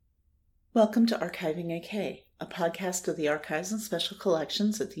Welcome to Archiving AK, a podcast of the Archives and Special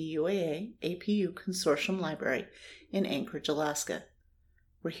Collections at the UAA APU Consortium Library in Anchorage, Alaska.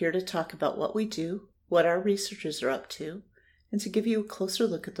 We're here to talk about what we do, what our researchers are up to, and to give you a closer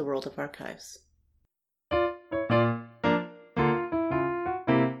look at the world of archives.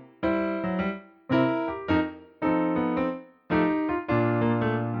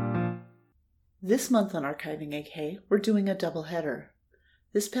 This month on Archiving AK, we're doing a doubleheader.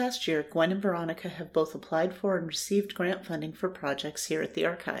 This past year, Gwen and Veronica have both applied for and received grant funding for projects here at the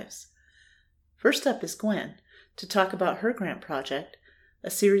Archives. First up is Gwen, to talk about her grant project, a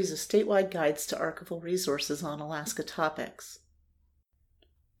series of statewide guides to archival resources on Alaska topics.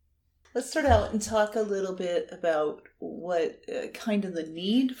 Let's start out and talk a little bit about what kind of the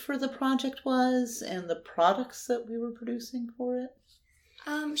need for the project was and the products that we were producing for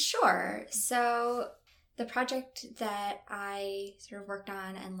it. Sure. So the project that I sort of worked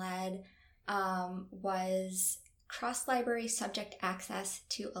on and led was cross-library subject access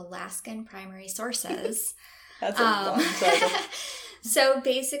to Alaskan primary sources. That's a long title. So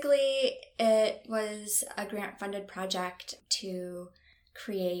basically, it was a grant-funded project to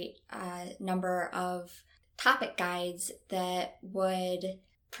create a number of topic guides that would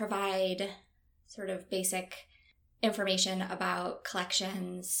provide sort of basic information about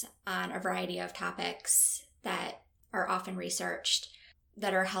collections on a variety of topics that are often researched,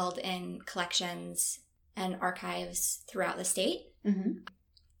 that are held in collections and archives throughout the state. Mm-hmm.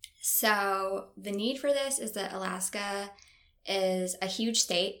 So the need for this is that Alaska is a huge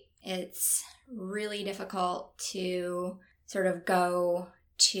state. It's really difficult to sort of go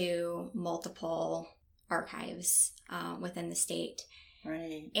to multiple archives within the state.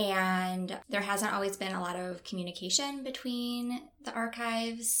 Right. And there hasn't always been a lot of communication between the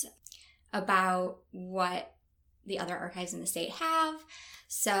archives about what the other archives in the state have.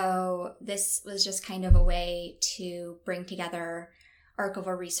 So this was just kind of a way to bring together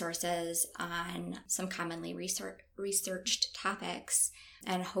archival resources on some commonly researched topics.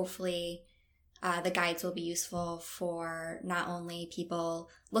 And hopefully the guides will be useful for not only people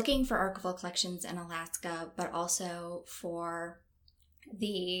looking for archival collections in Alaska, but also for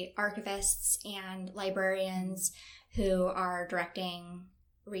the archivists and librarians who are directing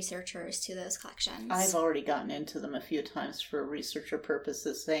researchers to those collections. I've already gotten into them a few times for researcher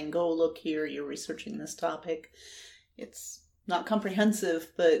purposes, saying, go look here, you're researching this topic. It's not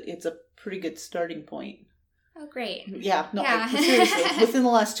comprehensive, but it's a pretty good starting point. Oh, great. Yeah, no, Yeah. seriously, within the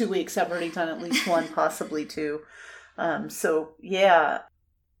last 2 weeks, I've already done at least one, possibly two. So, yeah.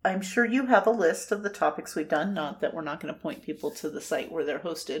 I'm sure you have a list of the topics we've done, not that we're not going to point people to the site where they're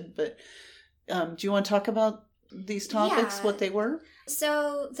hosted, but do you want to talk about these topics, what they were?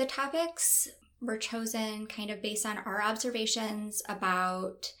 So the topics were chosen kind of based on our observations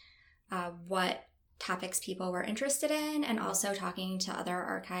about what topics people were interested in, and also talking to other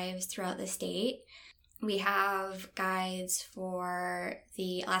archives throughout the state. We have guides for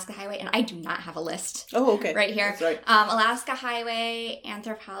the Alaska Highway, and I do not have a list. Oh, okay. Right here. That's right. Alaska Highway,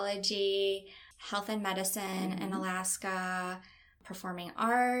 anthropology, health and medicine in Alaska, performing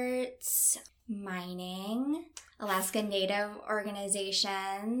arts, mining, Alaska Native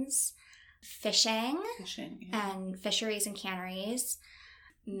organizations, fishing, and fisheries and canneries,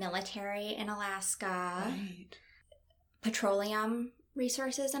 military in Alaska, right. petroleum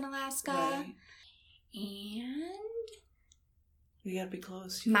resources in Alaska. Right. And we gotta be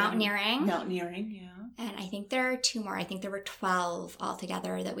close. Mountaineering, yeah. And I think there are two more. I think there were 12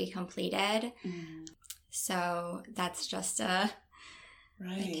 altogether that we completed. Mm. So that's just a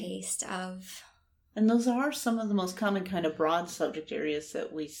taste of. And those are some of the most common kind of broad subject areas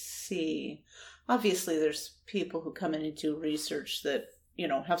that we see. Obviously, there's people who come in and do research that,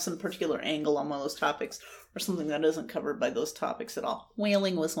 have some particular angle on one of those topics, or something that isn't covered by those topics at all.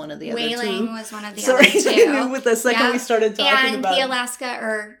 Whaling was one of the other two. Whaling was one of the other two. With the second we started talking about... And the Alaska,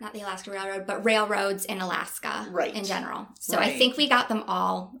 or not the Alaska Railroad, but railroads in Alaska in general. So I think we got them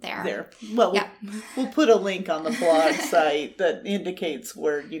all there. Well, we'll put a link on the blog site that indicates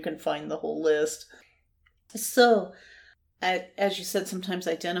where you can find the whole list. So, as you said, sometimes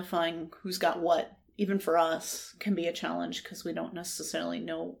identifying who's got what, even for us, can be a challenge because we don't necessarily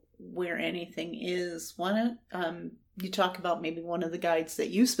know where anything is. Why don't you talk about maybe one of the guides that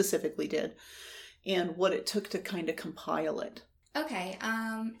you specifically did and what it took to kind of compile it? Okay,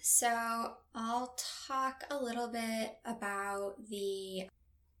 so I'll talk a little bit about the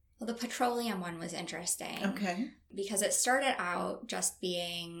petroleum one was interesting. Okay. Because it started out just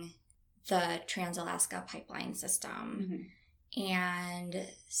being the Trans-Alaska Pipeline System. Mm-hmm. And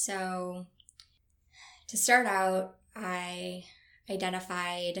so to start out, I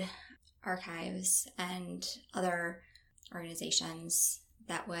identified archives and other organizations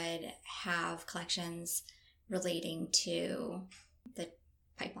that would have collections relating to the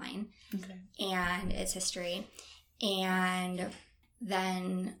pipeline and its history. And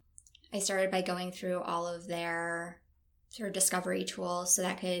then I started by going through all of their sort of discovery tools. So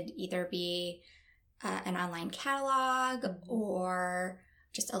that could either be an online catalog or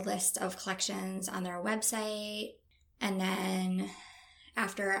just a list of collections on their website. And then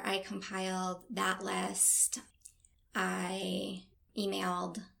after I compiled that list, I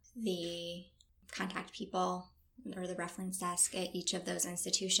emailed the contact people or the reference desk at each of those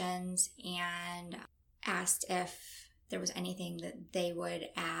institutions and asked if there was anything that they would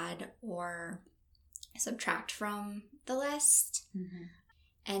add or subtract from the list.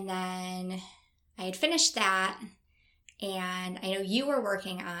 And then I had finished that, and I know you were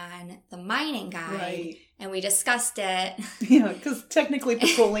working on the mining guide, and we discussed it. Yeah, because technically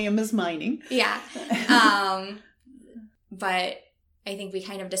petroleum is mining. Yeah. But I think we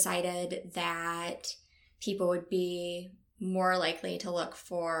kind of decided that people would be more likely to look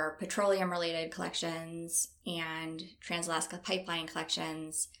for petroleum-related collections and Trans-Alaska Pipeline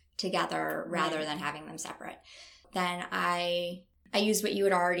collections together rather than having them separate. Then I used what you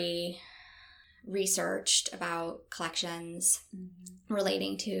had already researched about collections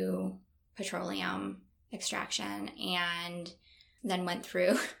relating to petroleum extraction, and then went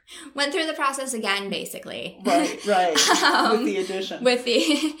through the process again, basically. Right. With the addition. With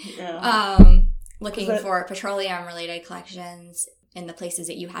the looking for petroleum-related collections in the places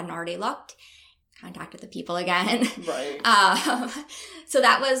that you hadn't already looked. Contacted the people again. Right. So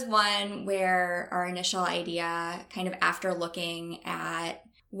that was one where our initial idea, kind of after looking at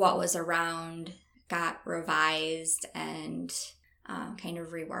what was around, got revised and kind of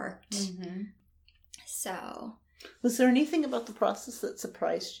reworked. So... Was there anything about the process that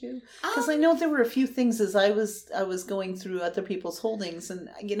surprised you? Because I know there were a few things as I was going through other people's holdings, and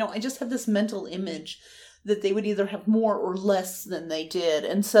I just had this mental image that they would either have more or less than they did,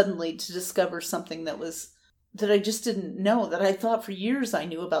 and suddenly to discover something that I just didn't know, that I thought for years I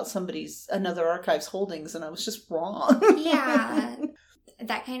knew about another archive's holdings, and I was just wrong. Yeah,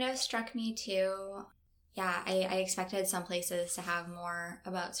 that kind of struck me too. Yeah, I expected some places to have more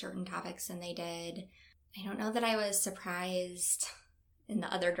about certain topics than they did. I don't know that I was surprised in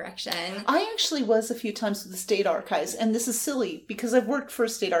the other direction. I actually was a few times with the state archives, and this is silly because I've worked for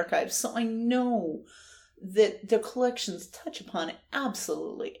state archives, so I know that their collections touch upon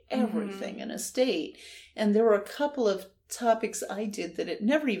absolutely everything in a state. And there were a couple of topics I did that it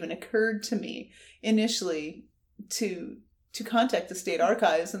never even occurred to me initially to contact the state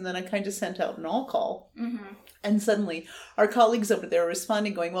archives, and then I kind of sent out an all-call. And suddenly, our colleagues over there were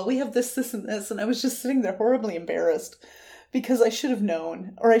responding, going, well, we have this, this, and this. And I was just sitting there horribly embarrassed because I should have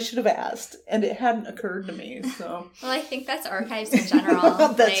known, or I should have asked, and it hadn't occurred to me. So, well, I think that's archives in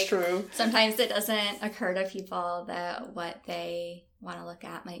general. That's true. Sometimes it doesn't occur to people that what they want to look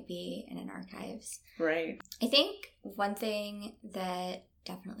at might be in an archives. Right. I think one thing that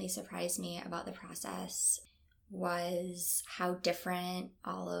definitely surprised me about the process was how different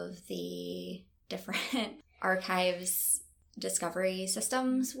all of the different archives discovery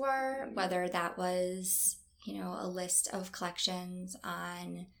systems were, whether that was, a list of collections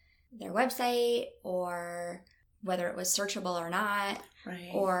on their website, or whether it was searchable or not,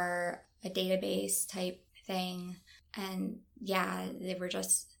 or a database type thing. And yeah, they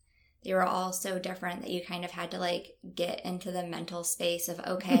were all so different that you kind of had to get into the mental space of,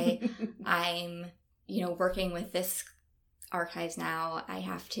 okay, I'm working with this archives now.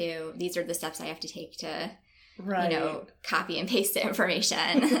 These are the steps I have to take to, copy and paste the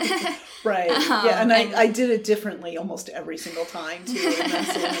information. Right. Yeah. And I did it differently almost every single time too. And then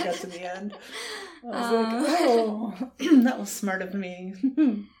so when I got to the end, I was that was smart of me.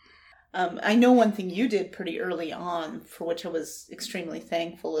 I know one thing you did pretty early on, for which I was extremely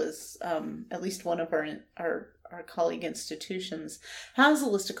thankful, is at least one of our colleague institutions has a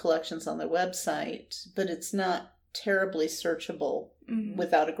list of collections on their website, but it's not terribly searchable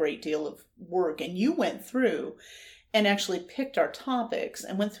without a great deal of work. And you went through and actually picked our topics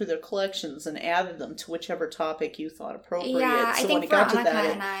and went through their collections and added them to whichever topic you thought appropriate. Yeah, so I think when it got for to that,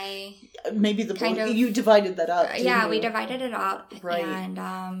 and I maybe you divided that up. Yeah, we divided it up. Right. And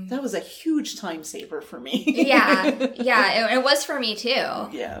that was a huge time saver for me. Yeah, it was for me too.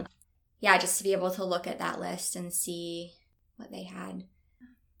 Yeah. Yeah, just to be able to look at that list and see what they had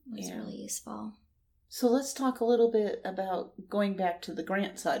was really useful. So let's talk a little bit about going back to the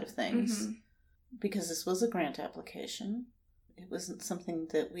grant side of things, because this was a grant application. It wasn't something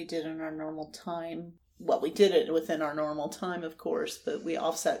that we did in our normal time. well, we did it within our normal time, of course, but we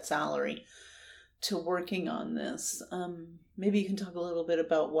offset salary to working on this. Maybe you can talk a little bit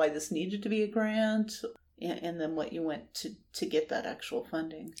about why this needed to be a grant, and then what you went to get that actual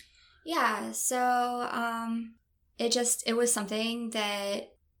funding. Yeah, so it was something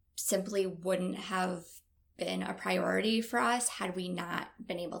that simply wouldn't have been a priority for us had we not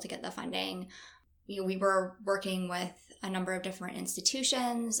been able to get the funding. We were working with a number of different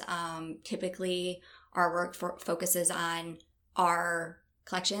institutions. Typically, our work focuses on our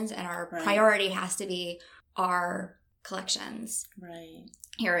collections, and our priority has to be our collections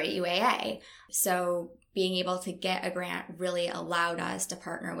here at UAA. So being able to get a grant really allowed us to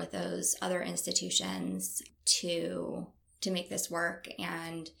partner with those other institutions to make this work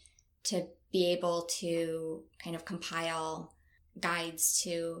and to be able to kind of compile guides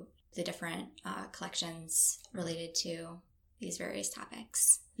to the different collections related to these various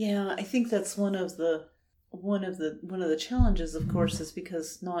topics. Yeah, I think that's one of the challenges, of course, is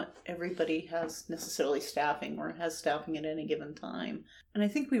because not everybody has necessarily staffing or has staffing at any given time. And I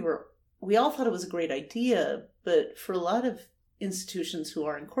think we all thought it was a great idea, but for a lot of institutions who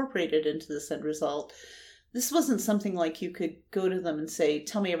are incorporated into this end result, this wasn't something like you could go to them and say,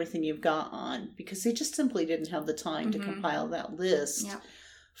 tell me everything you've got on, because they just simply didn't have the time to compile that list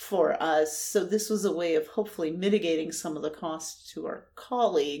for us. So this was a way of hopefully mitigating some of the costs to our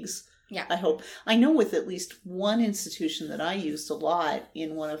colleagues. Yeah. I hope. I know with at least one institution that I used a lot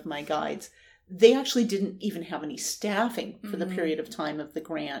in one of my guides, they actually didn't even have any staffing for the period of time of the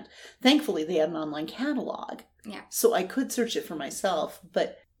grant. Thankfully, they had an online catalog. Yeah. So I could search it for myself,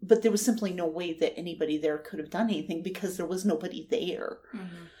 but there was simply no way that anybody there could have done anything because there was nobody there.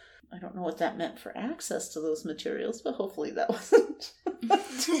 Mm-hmm. I don't know what that meant for access to those materials, but hopefully that wasn't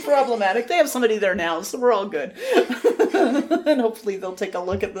too problematic. They have somebody there now, so we're all good. And hopefully they'll take a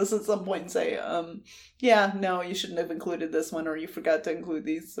look at this at some point and say, yeah, no, you shouldn't have included this one, or you forgot to include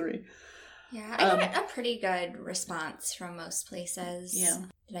these three. Yeah, I got a pretty good response from most places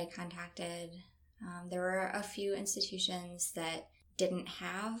that I contacted. There were a few institutions that didn't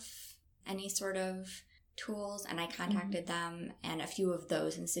have any sort of tools, and I contacted them, and a few of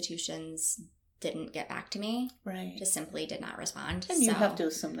those institutions didn't get back to me. Right. Just simply did not respond. And you have to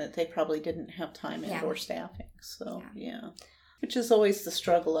assume that they probably didn't have time and or staffing. So, which is always the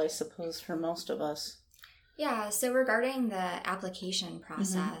struggle, I suppose, for most of us. Yeah, so regarding the application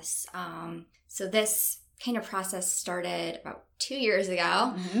process, so this kind of process started about 2 years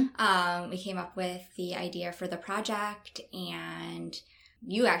ago. We came up with the idea for the project, and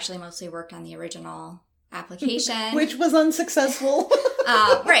you actually mostly worked on the original application. Which was unsuccessful.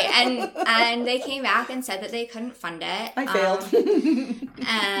 Right, and they came back and said that they couldn't fund it. I failed.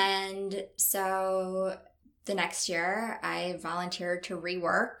 And so the next year, I volunteered to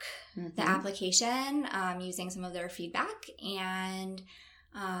rework the application using some of their feedback. And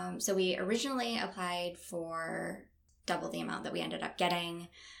so we originally applied for double the amount that we ended up getting,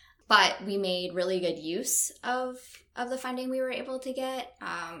 but we made really good use of the funding we were able to get.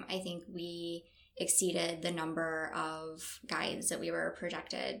 I think we exceeded the number of guides that we were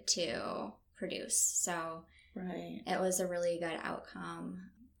projected to produce. So it was a really good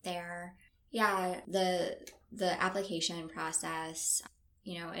outcome there. Yeah, the application process,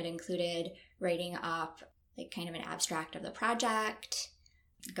 it included writing up like kind of an abstract of the project,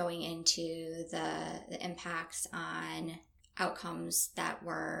 going into the impacts on outcomes that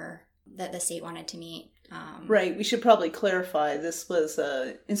the state wanted to meet. Right. We should probably clarify this was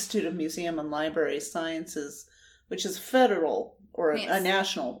Institute of Museum and Library Sciences, which is federal or a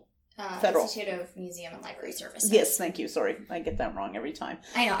national. Federal. Institute of Museum and Library Services. Yes, thank you. Sorry, I get that wrong every time.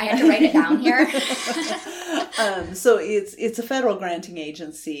 I know. I have to write it down here. So it's a federal granting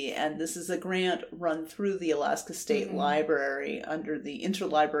agency, and this is a grant run through the Alaska State Library under the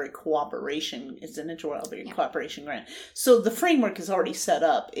Interlibrary Cooperation. It's an interlibrary cooperation grant. So the framework is already set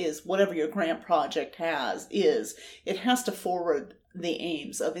up. Is whatever your grant project it has to forward the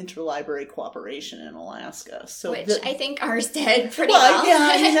aims of interlibrary cooperation in Alaska. So which I think ours did pretty well. Yeah,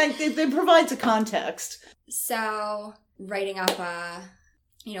 I mean, it provides a context. So writing up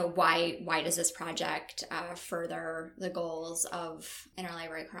why does this project further the goals of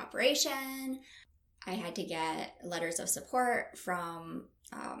interlibrary cooperation? I had to get letters of support from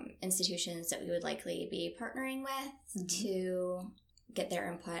institutions that we would likely be partnering with to get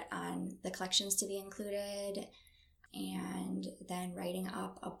their input on the collections to be included, and then writing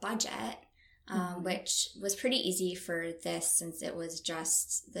up a budget, which was pretty easy for this since it was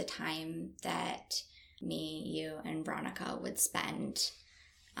just the time that me, you, and Veronica would spend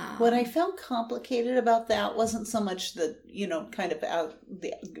What I found complicated about that wasn't so much the, kind of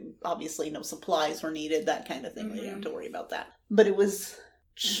obviously no supplies were needed, that kind of thing. We didn't have to worry about that. But it was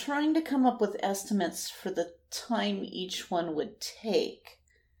trying to come up with estimates for the time each one would take.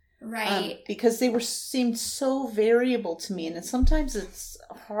 Right. Because they seemed so variable to me, and sometimes it's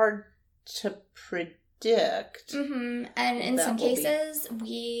hard to predict. Mm-hmm. And in some cases,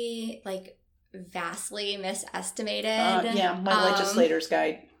 we vastly misestimated. My legislator's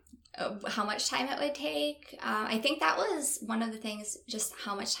guide. How much time it would take. I think that was one of the things, just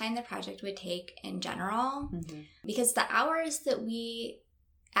how much time the project would take in general. Mm-hmm. Because the hours that we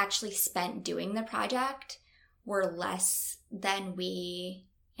actually spent doing the project were less than we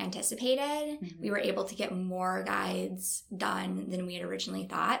anticipated. Mm-hmm. We were able to get more guides done than we had originally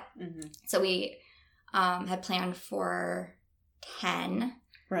thought. Mm-hmm. So we had planned for 10.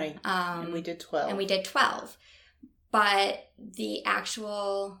 Right. And we did 12. But the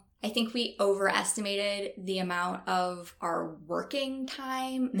actual, I think we overestimated the amount of our working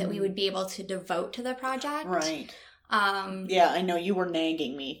time that we would be able to devote to the project. Right. I know you were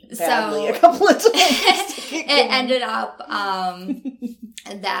nagging me badly a couple of times. It ended up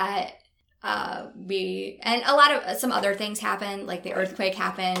that and a lot of some other things happened, like the earthquake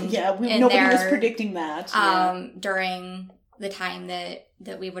happened. Yeah, nobody was predicting that. During the time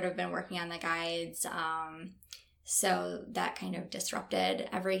that we would have been working on the guides. So that kind of disrupted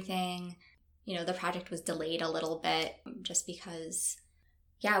everything. The project was delayed a little bit just because,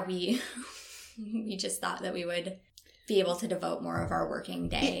 we just thought that we would be able to devote more of our working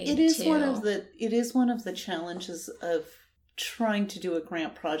day. It is one of the challenges of trying to do a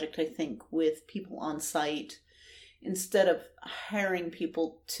grant project, I think, with people on site instead of hiring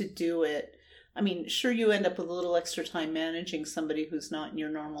people to do it. I mean, sure, you end up with a little extra time managing somebody who's not in your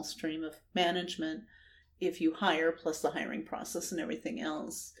normal stream of management if you hire, plus the hiring process and everything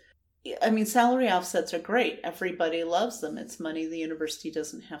else. I mean, salary offsets are great. Everybody loves them. It's money the university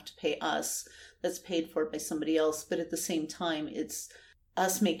doesn't have to pay us. That's paid for by somebody else. But at the same time, it's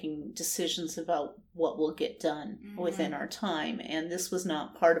us making decisions about what will get done within our time. And this was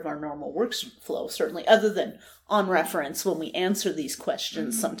not part of our normal workflow, certainly, other than on reference when we answer these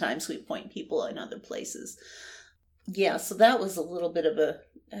questions. Sometimes we point people in other places. Yeah, so that was a little bit of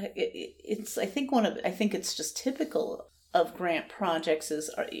I think it's just typical of grant projects is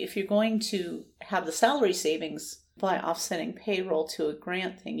if you're going to have the salary savings by offsetting payroll to a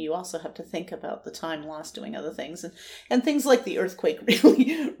grant thing, you also have to think about the time lost doing other things. And things like the earthquake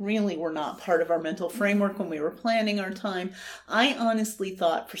really were not part of our mental framework when we were planning our time. I honestly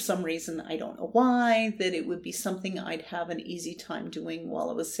thought, for some reason, I don't know why, that it would be something I'd have an easy time doing while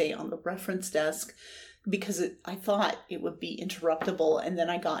I was, say, on the reference desk, because I thought it would be interruptible. And then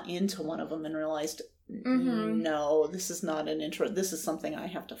I got into one of them and realized, no, this is not an intro. This is something I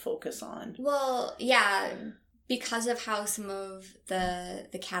have to focus on. Well, yeah, because of how some of the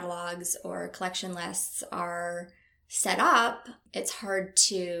catalogs or collection lists are set up, it's hard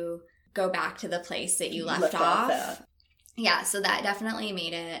to go back to the place that you left off. At. Yeah, so that definitely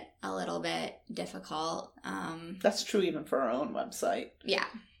made it a little bit difficult. That's true even for our own website. Yeah.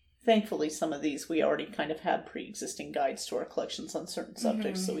 Thankfully, some of these we already kind of had pre-existing guides to our collections on certain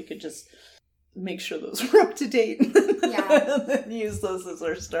subjects, so we could just make sure those were up to date. Yeah. And then use those as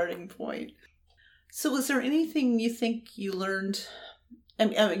our starting point. So was there anything you think you learned? I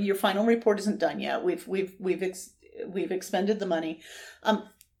mean, your final report isn't done yet. We've expended the money.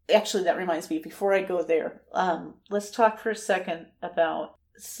 Actually, that reminds me, before I go there, let's talk for a second about,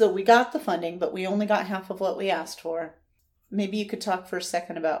 so we got the funding, but we only got half of what we asked for. Maybe you could talk for a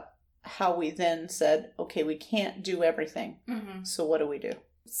second about how we then said, okay, we can't do everything. Mm-hmm. So what do we do?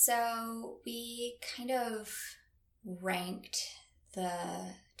 So we kind of ranked the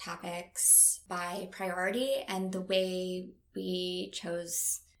topics by priority, and the way we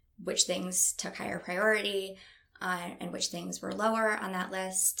chose which things took higher priority and which things were lower on that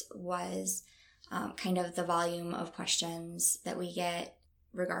list was kind of the volume of questions that we get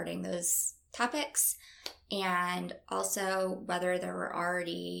regarding those topics, and also whether there were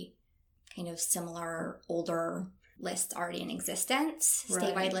already kind of similar older lists already in existence,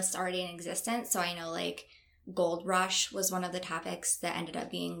 statewide lists already in existence. So I know like Gold Rush was one of the topics that ended up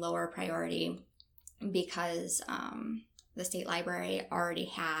being lower priority because the state library already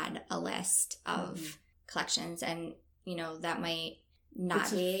had a list of collections, and that might not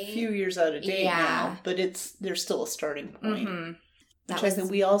be a few years out of date now, but there's still a starting point. Which I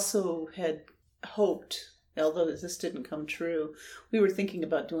think we also had hoped although this didn't come true. We were thinking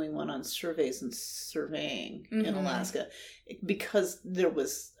about doing one on surveys and surveying in Alaska, because there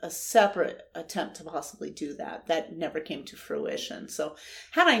was a separate attempt to possibly do that. That never came to fruition. So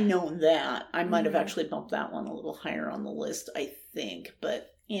had I known that, I might have actually bumped that one a little higher on the list, I think.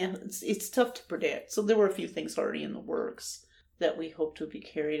 But yeah, it's tough to predict. So there were a few things already in the works that we hoped would be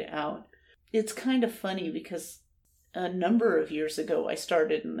carried out. It's kind of funny because a number of years ago, I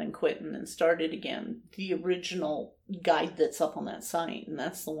started and then quit and then started again. The original guide that's up on that site, and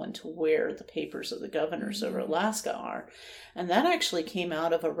that's the one to where the papers of the governors of Alaska are. And that actually came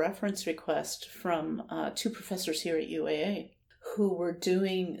out of a reference request from 2 professors here at UAA who were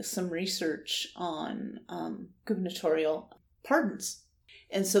doing some research on gubernatorial pardons.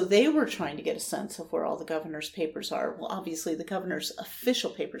 And so they were trying to get a sense of where all the governor's papers are. Well, obviously the governor's official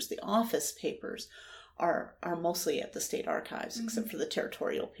papers, the office papers, are mostly at the state archives, except for the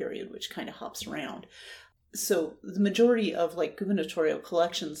territorial period, which kind of hops around. So the majority of like gubernatorial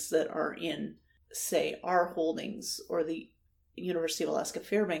collections that are in, say, our holdings or the University of Alaska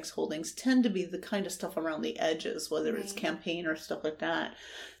Fairbanks holdings tend to be the kind of stuff around the edges, whether it's campaign or stuff like that.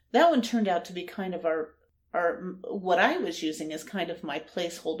 That one turned out to be kind of our what I was using as kind of my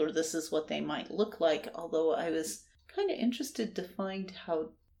placeholder. This is what they might look like, although I was kind of interested to find how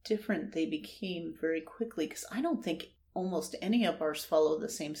different they became very quickly, because I don't think almost any of ours follow the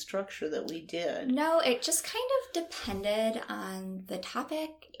same structure that we did. No, it just kind of depended on the topic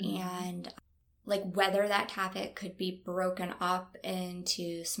and like whether that topic could be broken up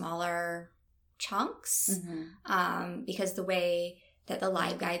into smaller chunks. Because the way that the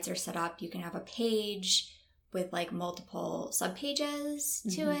live guides are set up, you can have a page with like multiple subpages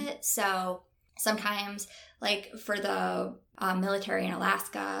to it. So sometimes, like for the military in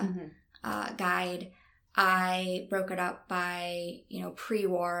Alaska guide, I broke it up by,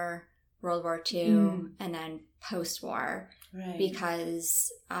 pre-war, World War II, and then post-war. Right. Because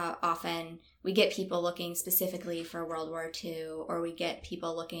often we get people looking specifically for World War II, or we get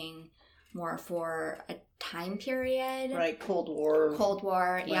people looking more for a time period. Right, Cold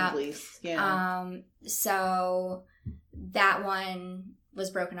War, yeah. Yeah. So that one was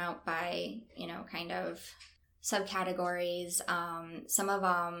broken out by, kind of subcategories. Some of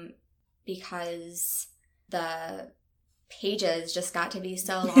them, because the pages just got to be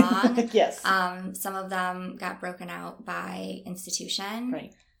so long. Yes. Some of them got broken out by institution.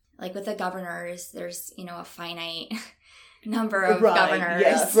 Right. Like with the governors, there's, a finite number of governors.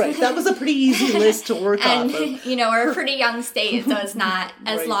 Yeah, right. That was a pretty easy list to work and, off of. We're a pretty young state, so it's not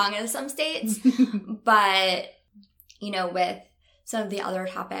as long as some states. But, with some of the other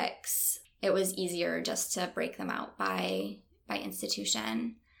topics, it was easier just to break them out by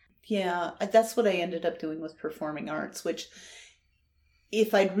institution. Yeah, that's what I ended up doing with performing arts, which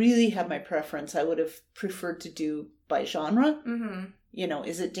if I'd really had my preference, I would have preferred to do by genre.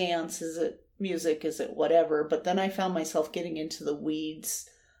 Is it dance? Is it music? Is it whatever? But then I found myself getting into the weeds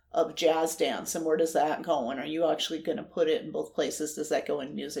of jazz dance, and where does that go? And are you actually going to put it in both places? Does that go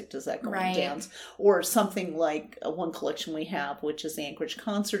in music? Does that go in dance? Or something like one collection we have, which is the Anchorage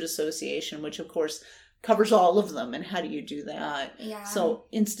Concert Association, which of course covers all of them. And how do you do that? Yeah. So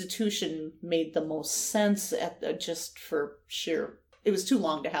institution made the most sense just for sheer, it was too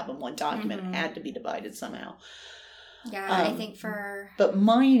long to have in one document. It had to be divided somehow. Yeah, I think But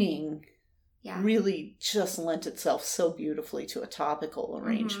mining really just lent itself so beautifully to a topical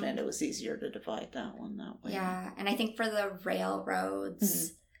arrangement. It was easier to divide that one that way. Yeah, and I think for the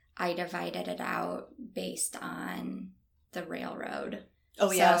railroads, I divided it out based on the railroad.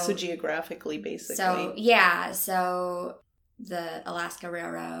 Oh, yeah, so geographically, basically. So the Alaska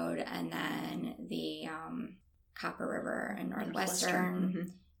Railroad and then the Copper River and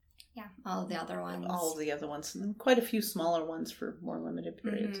Northwestern. Yeah, all of the other ones. All of the other ones. And quite a few smaller ones for more limited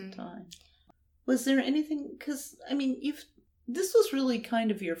periods of time. Was there anything, because, this was really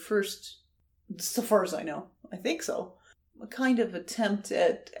kind of your first, so far as I know, I think so, a kind of attempt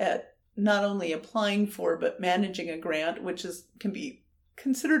at not only applying for, but managing a grant, which can be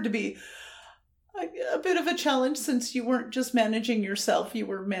considered to be a bit of a challenge, since you weren't just managing yourself, you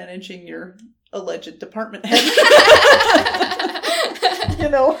were managing your alleged department head.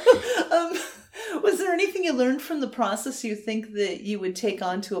 Was there anything you learned from the process you think that you would take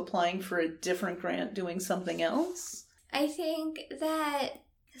on to applying for a different grant doing something else? I think that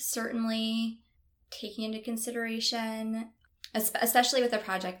certainly taking into consideration, especially with a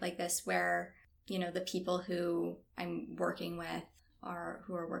project like this where, the people who I'm working with or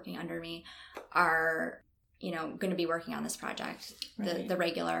who are working under me are, going to be working on this project. Right. The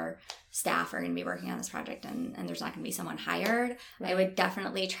regular staff are going to be working on this project and there's not going to be someone hired. Right. I would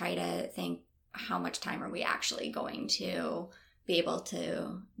definitely try to think how much time are we actually going to be able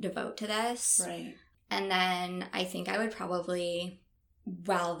to devote to this? Right. And then I think I would probably,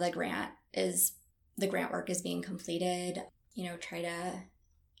 while the grant work is being completed, try to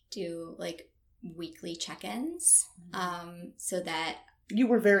do like weekly check-ins, so that you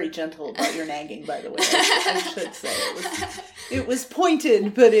were very gentle about your nagging, by the way. I should say it was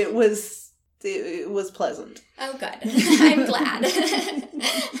pointed, but it was pleasant. Oh, good. I'm glad.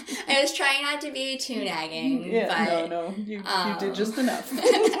 I was trying not to be too nagging. Yeah, but, you did just enough.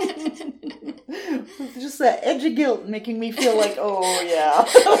 Just that edge of guilt making me feel like, oh yeah,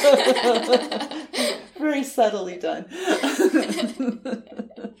 very subtly done.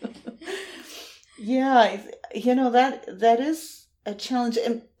 Yeah, that is a challenge,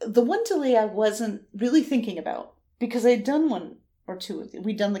 and the one delay I wasn't really thinking about, because I'd done one or two.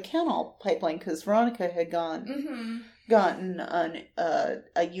 We'd done the Canal pipeline because Veronica had gotten a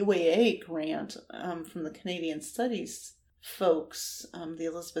UAA grant from the Canadian Studies folks, the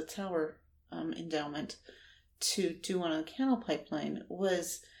Elizabeth Tower endowment, to do on a Canal pipeline.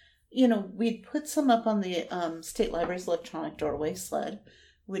 Was, we'd put some up on the State Library's electronic doorway sled,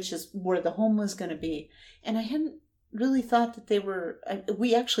 which is where the home was going to be, and I hadn't really thought that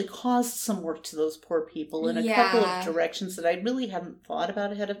we actually caused some work to those poor people in a couple of directions that I really hadn't thought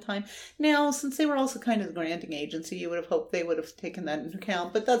about ahead of time. Now, since they were also kind of the granting agency, you would have hoped they would have taken that into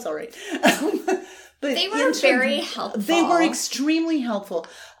account, but that's all right. But they were very helpful. They were extremely helpful.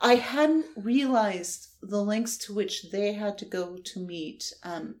 I hadn't realized the lengths to which they had to go to meet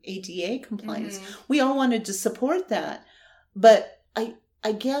ADA compliance. We all wanted to support that, but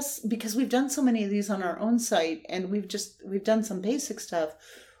I guess because we've done so many of these on our own site, and we've done some basic stuff,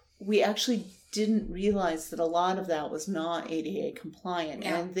 we actually didn't realize that a lot of that was not ADA compliant.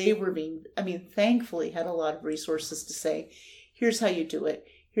 Yeah. And they were thankfully had a lot of resources to say, here's how you do it.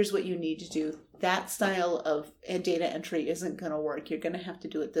 Here's what you need to do. That style of data entry isn't going to work. You're going to have to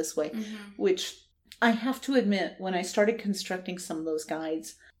do it this way, which I have to admit, when I started constructing some of those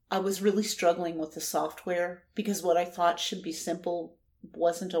guides, I was really struggling with the software, because what I thought should be simple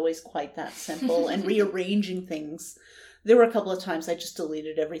wasn't always quite that simple, and rearranging things. There were a couple of times I just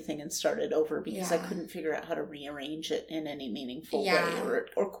deleted everything and started over because I couldn't figure out how to rearrange it in any meaningful way,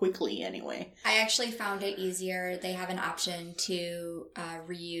 or quickly anyway. I actually found it easier. They have an option to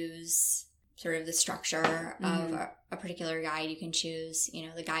reuse sort of the structure of a particular guide. You can choose,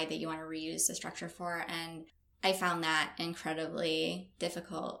 the guide that you want to reuse the structure for, and I found that incredibly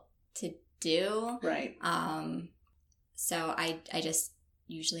difficult to do. Right. So I just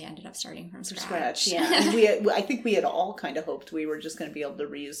usually ended up starting from scratch. Yeah. And I think we had all kind of hoped we were just going to be able to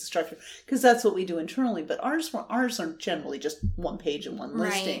reuse the structure, because that's what we do internally. But ours aren't generally just one page and one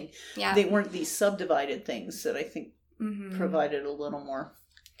listing. Yeah. They weren't these subdivided things that I think provided a little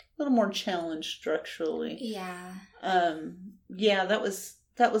more challenge structurally. Yeah. That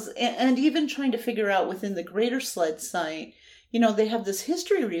was, and even trying to figure out within the Greater SLED site, they have this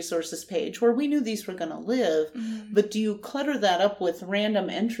history resources page where we knew these were going to live, but do you clutter that up with random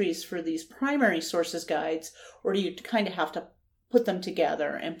entries for these primary sources guides, or do you kind of have to put them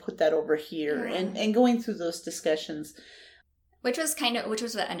together and put that over here? And going through those discussions. Which was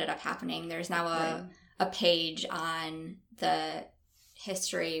what ended up happening. There's now a page on the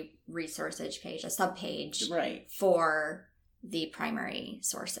history resources page, a subpage for the primary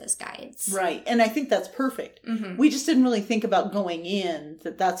sources guides. Right. And I think that's perfect. We just didn't really think about going in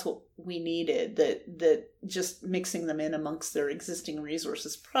that's what we needed, that just mixing them in amongst their existing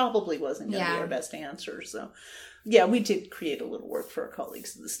resources probably wasn't going to be our best answer. So we did create a little work for our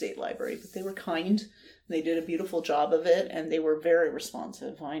colleagues at the State Library, but they were kind. They did a beautiful job of it, and they were very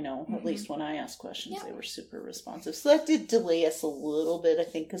responsive. I know, at least when I asked questions, they were super responsive. So that did delay us a little bit, I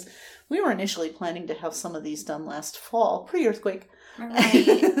think, because we were initially planning to have some of these done last fall, pre-earthquake. Right.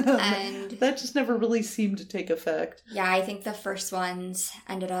 And that just never really seemed to take effect. Yeah, I think the first ones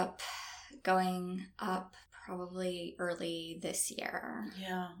ended up going up probably early this year.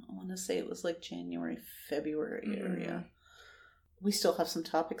 Yeah, I want to say it was like January, February area. We still have some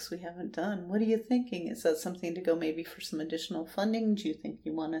topics we haven't done. What are you thinking? Is that something to go maybe for some additional funding? Do you think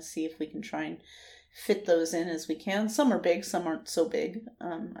you want to see if we can try and fit those in as we can? Some are big, some aren't so big.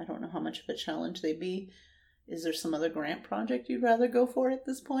 I don't know how much of a challenge they'd be. Is there some other grant project you'd rather go for at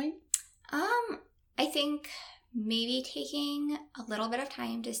this point? I think maybe taking a little bit of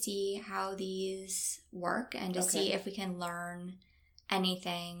time to see how these work and to see if we can learn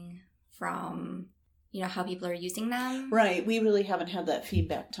anything from how people are using them. Right. We really haven't had that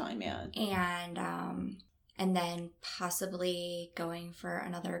feedback time yet. And then possibly going for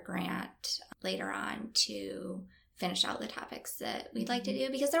another grant later on to finish out the topics that we'd like to do,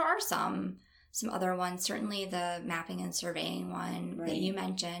 because there are some some other ones. Certainly the mapping and surveying one that you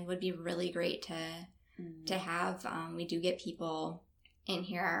mentioned would be really great to have. We do get people in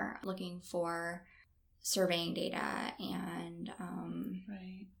here looking for surveying data, and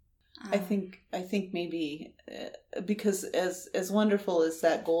I think maybe because as wonderful as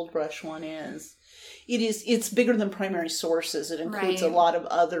that Gold Rush one is, it's bigger than primary sources. It includes a lot of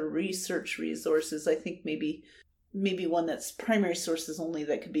other research resources. I think maybe one that's primary sources only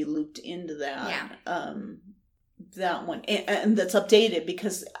that could be looped into that. That one, and that's updated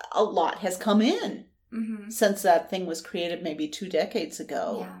because a lot has come in since that thing was created maybe 2 decades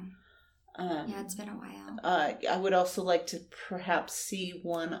ago. It's been a while. I would also like to perhaps see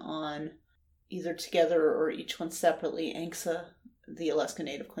one on either together or each one separately. ANCSA, the Alaska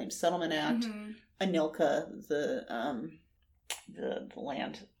Native Claims Settlement Act, ANILCA, the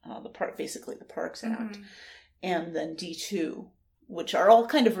land, the park, basically the Parks Act, and then D2, which are all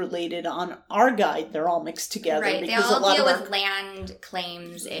kind of related on our guide. They're all mixed together. Right, they all deal with land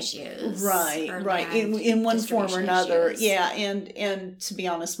claims issues. Right. In one form or another. Issues. Yeah, and to be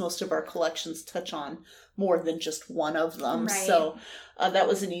honest, most of our collections touch on more than just one of them. Right. So that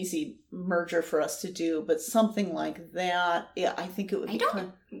was an easy merger for us to do. But something like that, I think it would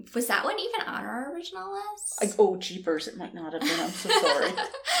be Was that one even on our original list? Oh, jeepers, it might not have been. I'm so sorry.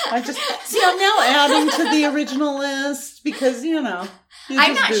 I'm now adding to the original list because, I'm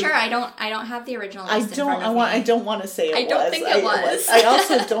not sure. I don't have the original list in front of me. I don't want to say it was. I don't think it was. I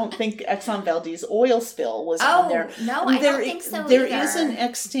also don't think Exxon Valdez oil spill was on there. No, I don't think so There either. is an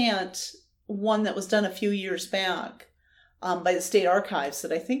extant one that was done a few years back by the State Archives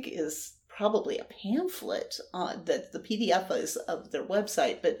that I think is probably a pamphlet that the PDF is of their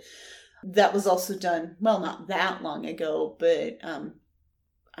website, but that was also done, not that long ago, but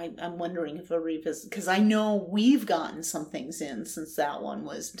I'm wondering if a revisit, because I know we've gotten some things in since that one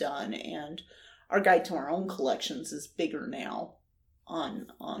was done, and our guide to our own collections is bigger now on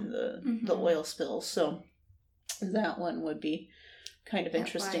the oil spill, so that one would be kind of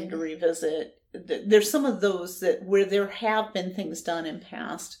interesting to revisit. There's some of those where there have been things done in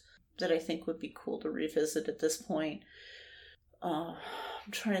past that I think would be cool to revisit at this point. I'm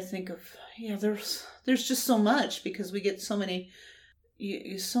trying to think of, there's just so much because we get so many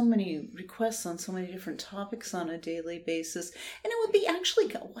requests on so many different topics on a daily basis. And it would be actually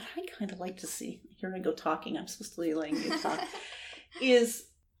what I kind of like to see, here I go talking, I'm supposed to be letting you talk, is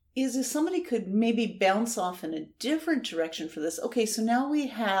if somebody could maybe bounce off in a different direction for this. Okay, so now we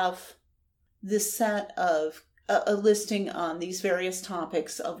have this set of a listing on these various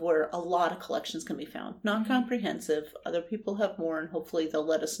topics of where a lot of collections can be found. Not comprehensive. Other people have more, and hopefully they'll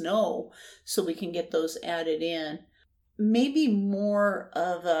let us know so we can get those added in. Maybe more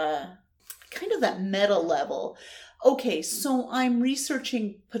of a kind of that meta level. Okay, so I'm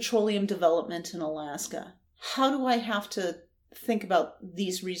researching petroleum development in Alaska. How do I have to think about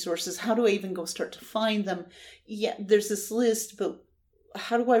these resources? How do I even go start to find them? Yeah, there's this list, but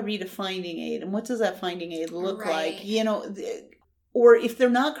how do I read a finding aid? And what does that finding aid look like? Or if they're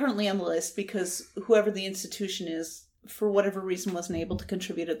not currently on the list because whoever the institution is, for whatever reason, wasn't able to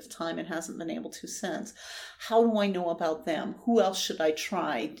contribute at the time and hasn't been able to since, how do I know about them? Who else should I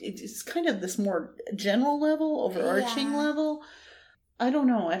try? It's kind of this more general level, overarching level. I don't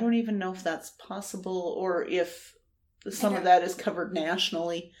know. I don't even know if that's possible or if some of that is covered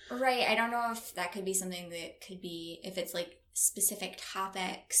nationally. Right. I don't know if that could be something that could be, if it's like specific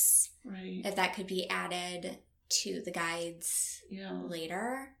topics, right, if that could be added to the guides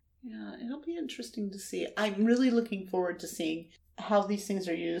later. Yeah, it'll be interesting to see. I'm really looking forward to seeing how these things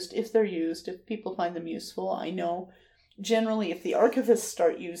are used, if they're used, if people find them useful. I know generally if the archivists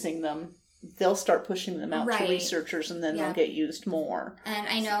start using them, they'll start pushing them out to researchers, and then they'll get used more. And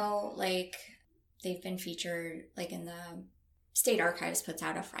I know, they've been featured, in the State Archives puts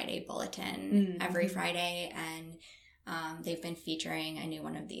out a Friday bulletin every Friday, and they've been featuring a new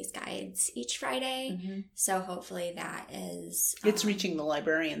one of these guides each Friday. So hopefully that is... it's reaching the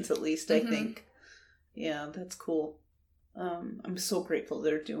librarians at least, I think. Yeah, that's cool. I'm so grateful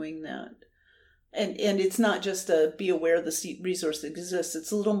they're doing that. And it's not just a be aware the resource exists.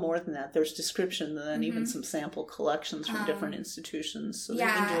 It's a little more than that. There's description and then even some sample collections from different institutions. So they've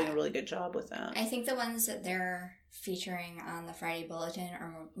been doing a really good job with that. I think the ones that they're featuring on the Friday Bulletin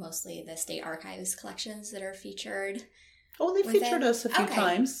are mostly the State Archives collections that are featured. Oh, they've featured us a few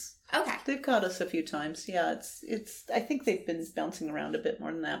times. Okay. They've got us a few times. Yeah, it's. I think they've been bouncing around a bit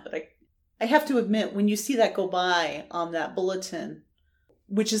more than that. But I have to admit, when you see that go by on that bulletin,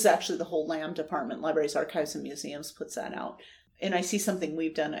 which is actually the whole LAM department, Libraries, Archives, and Museums puts that out. And I see something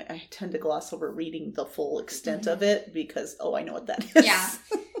we've done, I tend to gloss over reading the full extent of it because, I know what that is. Yeah.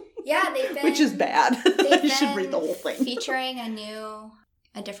 Yeah, they've been... Which is bad. You should read the whole thing. Featuring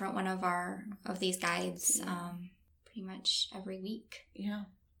a different one of these guides pretty much every week. Yeah.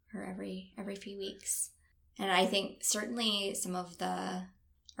 Or every few weeks. And I think certainly some of the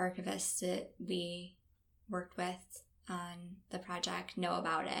archivists that we worked with on the project know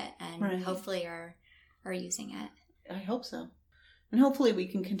about it and hopefully are using it. I hope so. And hopefully we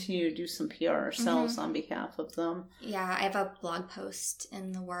can continue to do some PR ourselves on behalf of them. Yeah, I have a blog post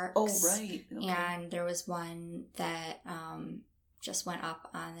in the works. Oh, right. Okay. And there was one that just went up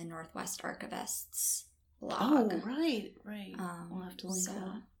on the Northwest Archivists blog. Oh, right. We'll have to link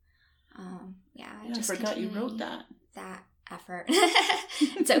that. I forgot you wrote that. That effort.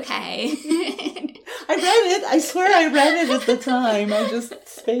 It's okay. I read it. I swear I read it at the time. I just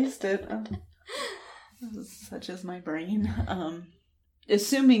spaced it. Such is my brain.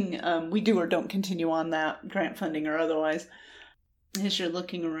 Assuming we do or don't continue on that, grant funding or otherwise, as you're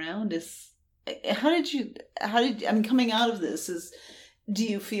looking around, coming out of this, do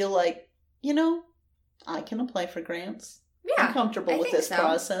you feel like, I can apply for grants? Yeah. I'm comfortable with this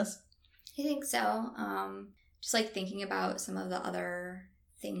process. I think so. Just like thinking about some of the other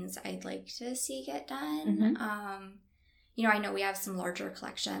things I'd like to see get done. I know we have some larger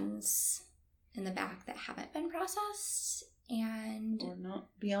collections in the back that haven't been processed. Or not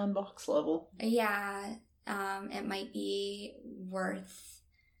beyond box level. Yeah. It might be worth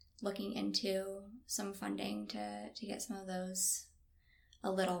looking into some funding to get some of those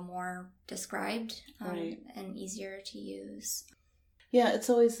a little more described and easier to use. Yeah, it's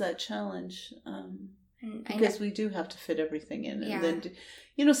always that challenge because we do have to fit everything in. And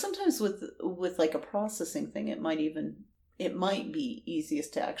then, sometimes with like a processing thing, it might be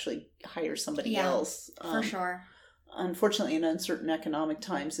easiest to actually hire somebody else. For sure. Unfortunately, in uncertain economic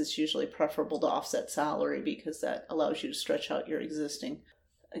times, it's usually preferable to offset salary because that allows you to stretch out your existing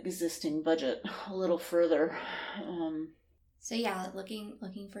budget a little further. So yeah,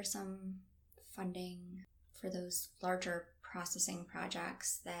 looking for some funding for those larger processing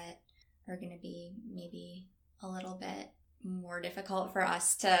projects that are going to be maybe a little bit more difficult for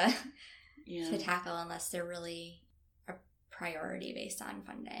us to tackle unless they're really a priority based on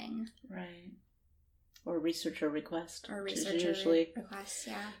funding. Right. Or researcher request. Request,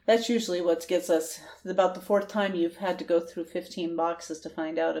 yeah. That's usually what gets us. About the fourth time you've had to go through 15 boxes to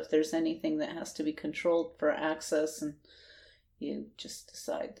find out if there's anything that has to be controlled for access, and you just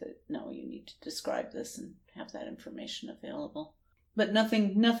decide that, no, you need to describe this and have that information available. But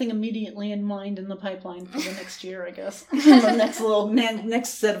nothing immediately in mind in the pipeline for the next year, I guess. The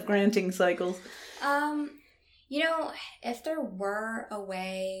next set of granting cycles. If there were a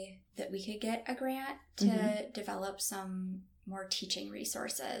way that we could get a grant to develop some more teaching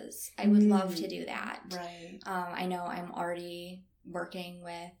resources, I would love to do that. Right. I know I'm already working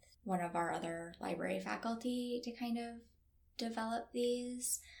with one of our other library faculty to kind of develop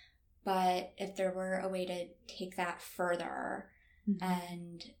these, but if there were a way to take that further,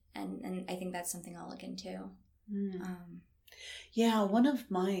 and I think that's something I'll look into.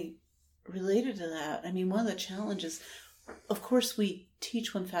 Related to that, one of the challenges, of course, we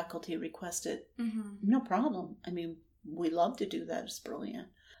teach when faculty request it. No problem. We love to do that. It's brilliant.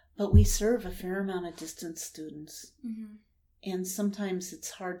 But we serve a fair amount of distance students. And sometimes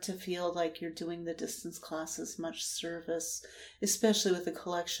it's hard to feel like you're doing the distance classes much service, especially with a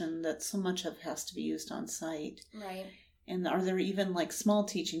collection that so much of has to be used on site. Right. And are there even like small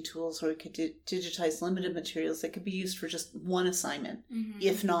teaching tools where we could digitize limited materials that could be used for just one assignment,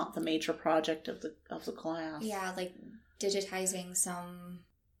 if not the major project of the class? Yeah, like digitizing some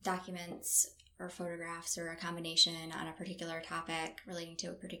documents or photographs or a combination on a particular topic, relating to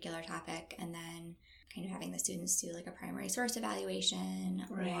a particular topic, and then kind of having the students do like a primary source evaluation.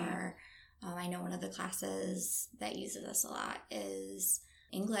 Right. Or I know one of the classes that uses this a lot is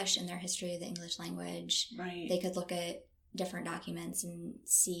English and their history of the English language. Right. They could look at different documents and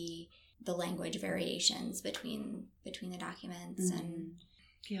see the language variations between the documents. And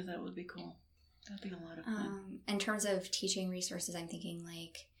yeah, that would be cool. That'd be a lot of fun. In terms of teaching resources, I'm thinking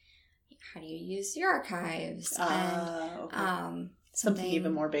like, how do you use your archives? Okay. Something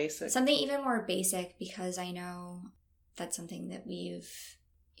even more basic. Something even more basic, because I know that's something that we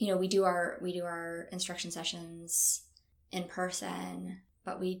do our instruction sessions in person,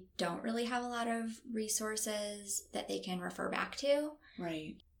 but we don't really have a lot of resources that they can refer back to.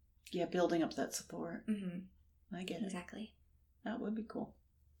 Right. Yeah, building up that support. I get it. Exactly. That would be cool.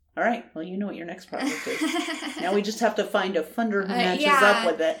 All right. Well, you know what your next project is. Now we just have to find a funder who matches up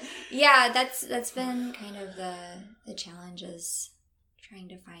with it. Yeah, that's been kind of the challenge, is trying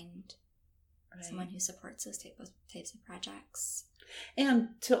to find someone who supports those types of projects. And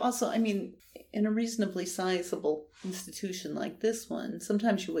to also, I mean, in a reasonably sizable institution like this one,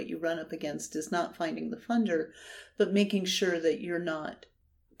 sometimes what you run up against is not finding the funder, but making sure that you're not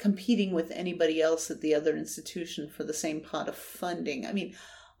competing with anybody else at the other institution for the same pot of funding. I mean,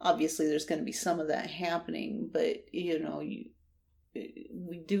 obviously there's going to be some of that happening, but,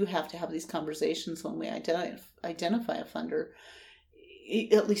 we do have to have these conversations when we identify a funder,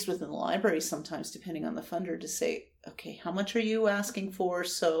 at least within the library sometimes, depending on the funder, to say, okay, how much are you asking for?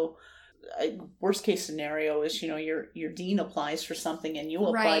 So worst case scenario is, your dean applies for something and you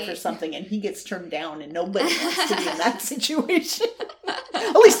apply for something and he gets turned down and nobody wants to be in that situation.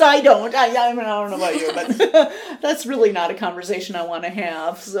 At least I don't. I don't know about you, but that's really not a conversation I want to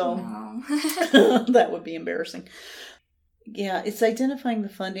have. So no. That would be embarrassing. Yeah, it's identifying the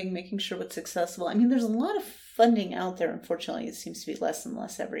funding, making sure what's accessible. I mean, there's a lot of funding out there. Unfortunately, it seems to be less and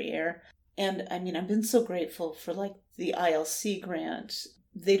less every year. And I mean, I've been so grateful for the ILC grant.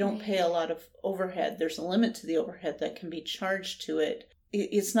 They don't pay a lot of overhead. There's a limit to the overhead that can be charged to it.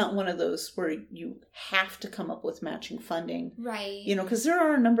 It's not one of those where you have to come up with matching funding. Right. Because there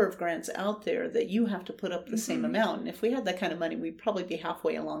are a number of grants out there that you have to put up the same amount. And if we had that kind of money, we'd probably be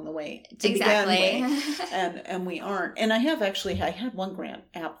halfway along the way to begin with. And we aren't. And I had one grant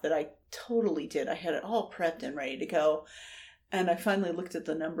app that I totally did. I had it all prepped and ready to go. And I finally looked at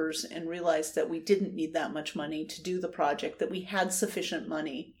the numbers and realized that we didn't need that much money to do the project, that we had sufficient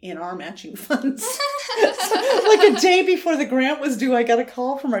money in our matching funds. Like a day before the grant was due, I got a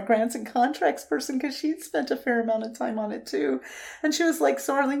call from our grants and contracts person because she'd spent a fair amount of time on it too. And she was like,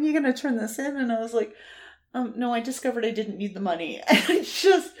 so Arlene, you going to turn this in? And I was like, no, I discovered I didn't need the money. And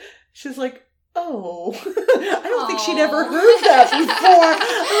she's like, oh, I don't think she'd ever heard that before.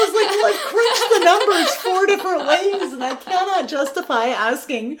 I was like, well, I've crunched the numbers 4 different ways and I cannot justify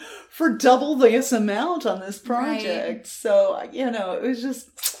asking for double this amount on this project. Right. So, it was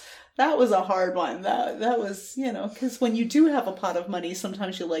just, that was a hard one. That was, because when you do have a pot of money,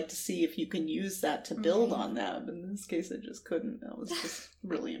 sometimes you like to see if you can use that to build on that. But in this case, I just couldn't. That was just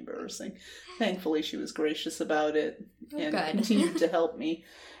really embarrassing. Thankfully, she was gracious about it and continued to help me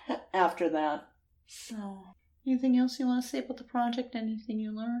after that. So, anything else you want to say about the project? Anything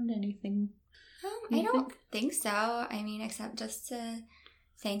you learned? Anything? I don't think so. I mean, except just to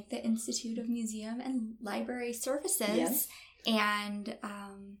thank the Institute of Museum and Library Services and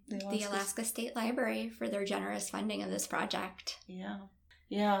the Alaska State Library for their generous funding of this project. Yeah.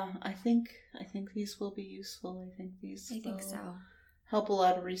 I think these will be useful. I think so. Help a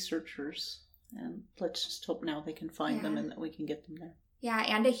lot of researchers, and let's just hope now they can find them and that we can get them there. Yeah,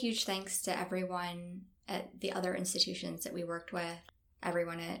 and a huge thanks to everyone at the other institutions that we worked with,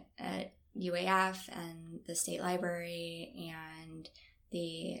 everyone at UAF and the State Library and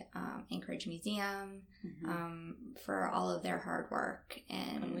the Anchorage Museum for all of their hard work.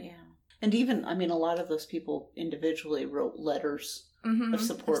 And even, I mean, a lot of those people individually wrote letters of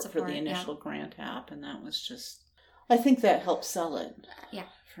support for the initial grant app, and that was just, I think that helped sell it,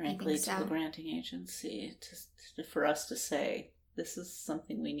 frankly, to the granting agency, for us to say, this is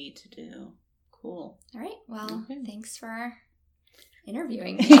something we need to do. Cool. All right. Well, thanks for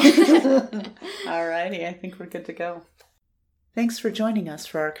interviewing. All righty. I think we're good to go. Thanks for joining us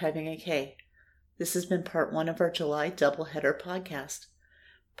for Archiving AK. This has been part 1 of our July Doubleheader podcast.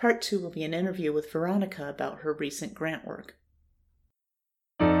 Part 2 will be an interview with Veronica about her recent grant work.